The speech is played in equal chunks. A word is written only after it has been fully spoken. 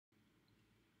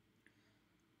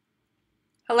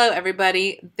Hello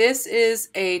everybody. This is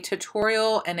a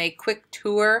tutorial and a quick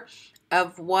tour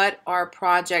of what our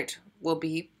project will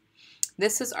be.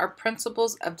 This is our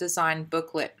Principles of Design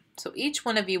booklet. So each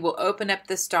one of you will open up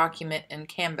this document in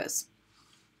Canvas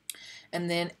and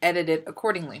then edit it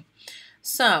accordingly.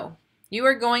 So you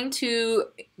are going to,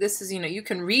 this is, you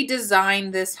can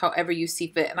redesign this however you see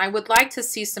fit. And I would like to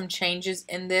see some changes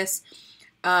in this.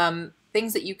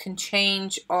 Things that you can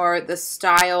change are the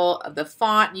style of the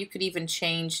font. You could even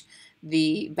change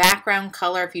the background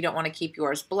color if you don't want to keep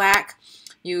yours black.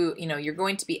 You're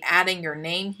going to be adding your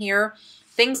name here.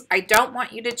 Things I don't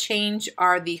want you to change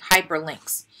are the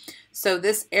hyperlinks. So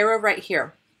this arrow right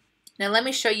here. Now let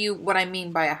me show you what I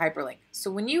mean by a hyperlink.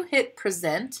 So when you hit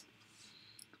present,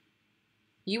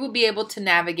 you will be able to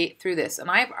navigate through this. And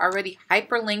I've already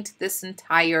hyperlinked this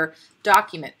entire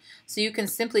document. So you can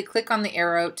simply click on the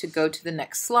arrow to go to the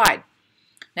next slide.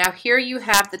 Now here you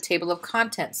have the table of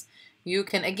contents. You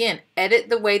can, again, edit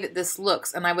the way that this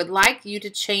looks. And I would like you to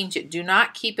change it. Do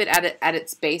not keep it at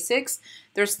its basics.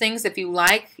 There's things if you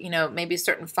like, maybe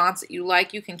certain fonts that you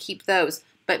like, you can keep those.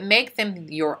 But make them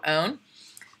your own.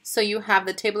 So you have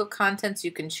the table of contents.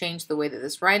 You can change the way that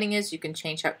this writing is. You can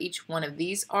change how each one of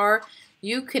these are.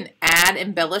 You can add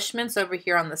embellishments over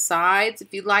here on the sides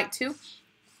if you'd like to,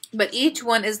 but each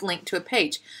one is linked to a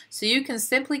page. So you can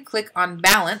simply click on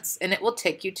balance and it will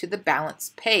take you to the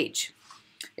balance page.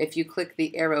 If you click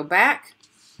the arrow back,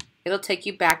 it'll take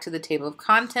you back to the table of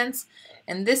contents,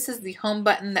 and this is the home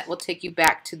button that will take you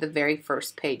back to the very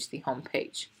first page, the home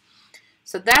page.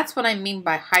 So that's what I mean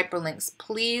by hyperlinks.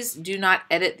 Please do not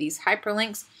edit these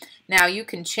hyperlinks. Now you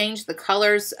can change the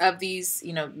colors of these,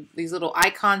 these little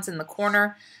icons in the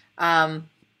corner, and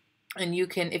you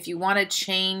can, if you want to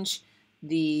change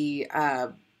the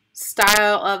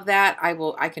style of that,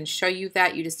 I can show you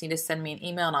that. You just need to send me an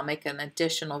email and I'll make an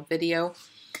additional video.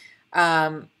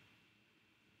 But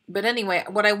anyway,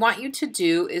 what I want you to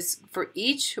do is for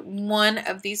each one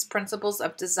of these principles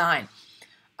of design,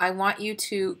 I want you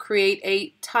to create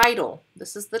a title.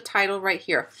 This is the title right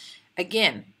here.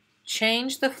 Again,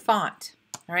 change the font,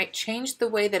 all right? Change the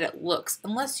way that it looks.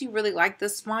 Unless you really like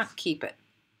this font, keep it.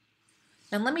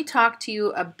 And let me talk to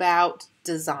you about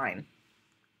design.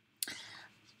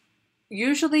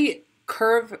 Usually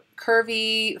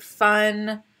curvy,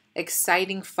 fun,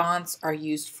 exciting fonts are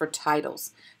used for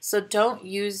titles. So don't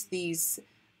use these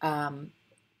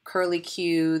curly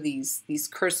Q, these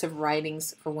cursive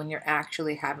writings for when you're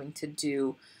actually having to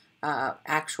do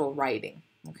actual writing,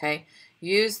 okay?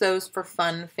 Use those for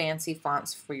fun, fancy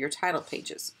fonts for your title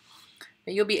pages.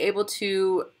 But you'll be able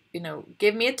to,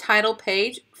 give me a title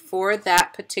page for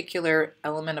that particular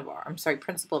element of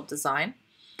principle of design.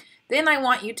 Then I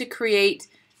want you to create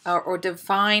or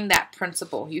define that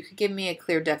principle. You could give me a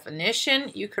clear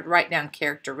definition. You could write down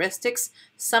characteristics,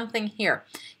 something here.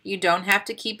 You don't have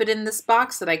to keep it in this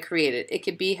box that I created. It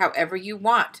could be however you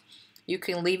want. You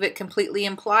can leave it completely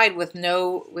implied with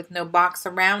no box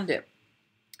around it.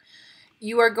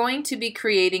 You are going to be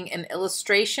creating an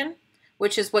illustration,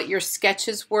 which is what your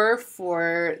sketches were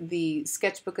for the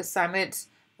sketchbook assignment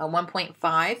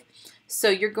 1.5. So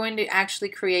you're going to actually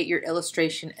create your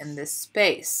illustration in this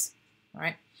space. All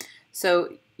right.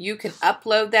 So you can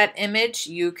upload that image.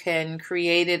 You can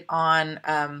create it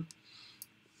on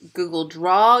Google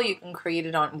Draw. You can create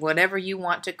it on whatever you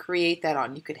want to create that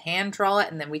on. You could hand draw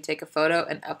it, and then we take a photo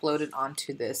and upload it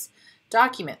onto this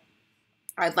document.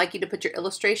 I'd like you to put your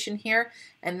illustration here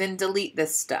and then delete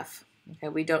this stuff. Okay,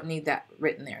 we don't need that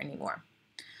written there anymore.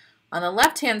 On the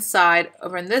left-hand side,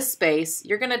 over in this space,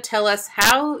 you're going to tell us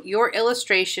how your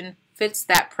illustration fits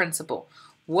that principle.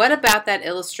 What about that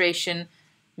illustration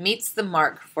meets the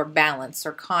mark for balance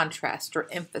or contrast or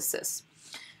emphasis?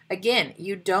 Again,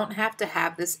 you don't have to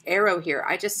have this arrow here.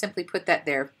 I just simply put that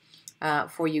there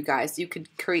for you guys. You could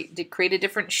create a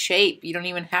different shape. You don't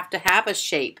even have to have a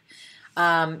shape.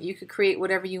 You could create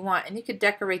whatever you want, and you could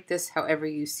decorate this however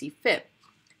you see fit.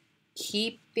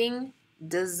 Keeping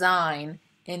design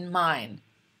in mind.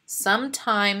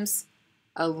 Sometimes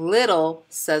a little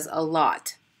says a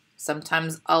lot.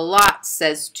 Sometimes a lot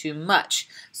says too much.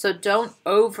 So don't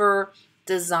over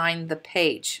design the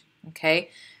page,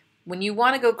 okay? When you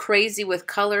want to go crazy with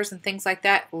colors and things like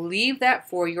that, leave that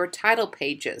for your title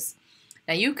pages.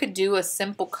 Now you could do a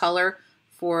simple color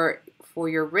for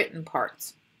your written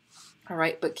parts. All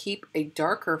right, but keep a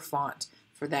darker font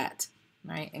for that,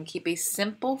 right? And keep a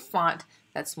simple font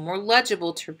that's more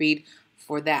legible to read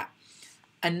for that.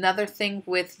 Another thing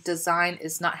with design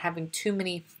is not having too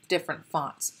many different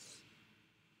fonts.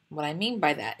 What I mean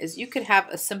by that is you could have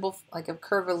a simple, like a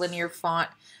curvilinear font,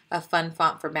 a fun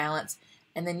font for balance,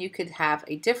 and then you could have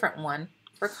a different one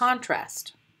for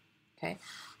contrast. Okay,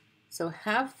 so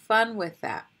have fun with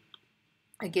that.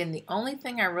 Again, the only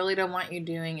thing I really don't want you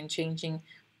doing and changing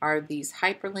are these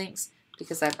hyperlinks,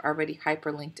 because I've already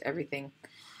hyperlinked everything.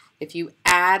 If you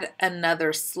add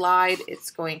another slide, it's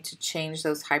going to change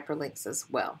those hyperlinks as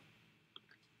well.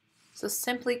 So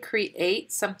simply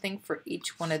create something for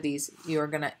each one of these. You're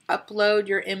going to upload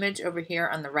your image over here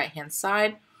on the right-hand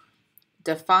side,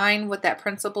 define what that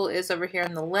principle is over here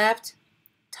on the left,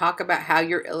 talk about how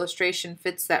your illustration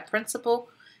fits that principle,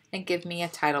 and give me a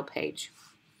title page.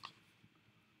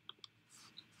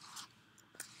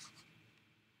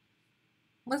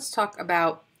 Let's talk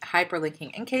about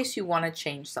hyperlinking in case you want to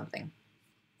change something.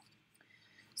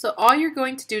 So all you're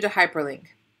going to do to hyperlink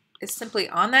is simply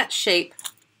on that shape,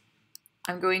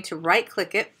 I'm going to right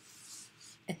click it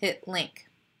and hit link.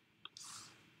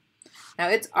 Now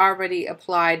it's already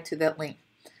applied to that link,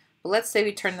 but let's say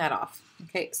we turn that off.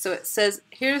 Okay, so it says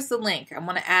here's the link. I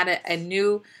want to add a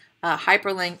new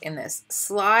hyperlink in this.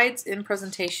 Slides in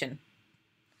presentation.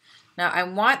 Now I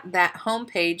want that home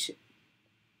page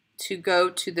to go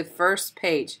to the first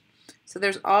page. So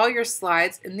there's all your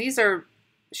slides, and these are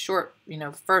short,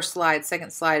 first slide,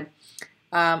 second slide.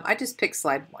 I just pick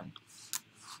slide 1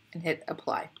 and hit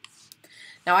apply.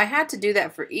 Now I had to do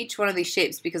that for each one of these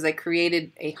shapes because I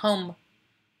created a home,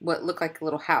 what looked like a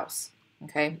little house.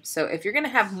 Okay, so if you're going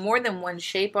to have more than one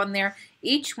shape on there,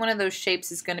 each one of those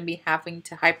shapes is going to be having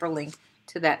to hyperlink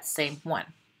to that same one.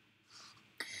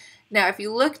 Now if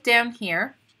you look down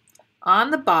here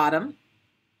on the bottom,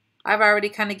 I've already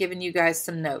kind of given you guys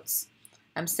some notes.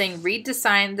 I'm saying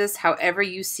redesign this however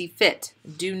you see fit.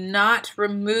 Do not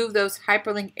remove those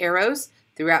hyperlink arrows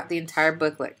throughout the entire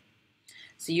booklet.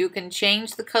 So you can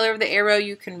change the color of the arrow.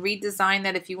 You can redesign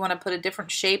that. If you want to put a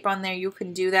different shape on there, you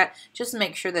can do that. Just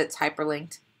make sure that it's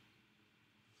hyperlinked.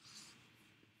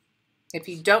 If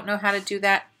you don't know how to do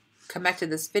that, come back to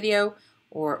this video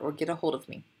or get a hold of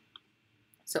me.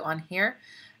 So on here,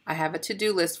 I have a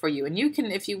to-do list for you. And you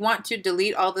can, if you want to,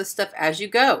 delete all this stuff as you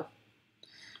go.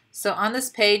 So on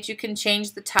this page, you can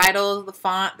change the title, the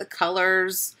font, the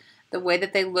colors, the way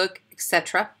that they look,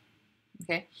 etc.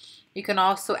 Okay. You can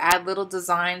also add little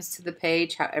designs to the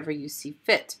page however you see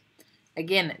fit.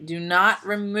 Again, do not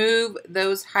remove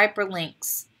those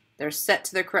hyperlinks. They're set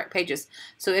to the correct pages.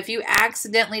 So if you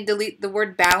accidentally delete the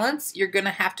word balance, you're going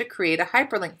to have to create a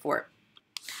hyperlink for it.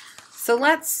 So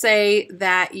let's say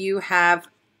that you have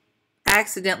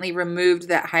accidentally removed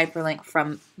that hyperlink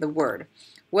from the word.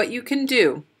 What you can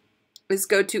do is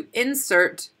go to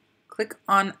Insert, click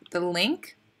on the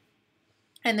link,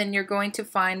 and then you're going to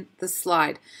find the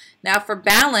slide. Now for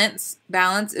balance,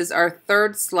 balance is our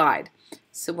third slide.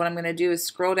 So what I'm going to do is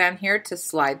scroll down here to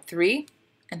slide 3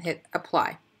 and hit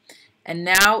apply. And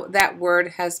now that word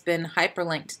has been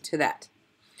hyperlinked to that.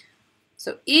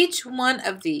 So each one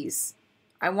of these,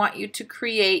 I want you to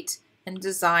create and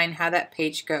design how that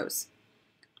page goes.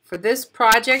 For this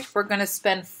project, we're going to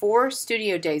spend 4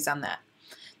 studio days on that.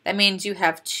 That means you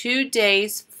have 2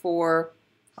 days for,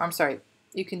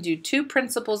 you can do 2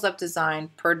 principles of design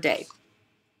per day.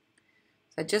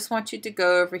 So I just want you to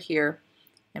go over here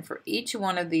and for each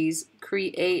one of these,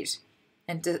 create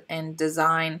and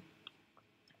design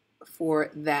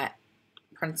for that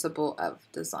principle of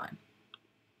design.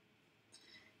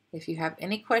 If you have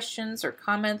any questions or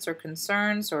comments or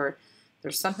concerns, or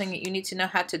there's something that you need to know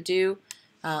how to do,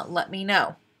 let me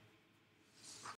know.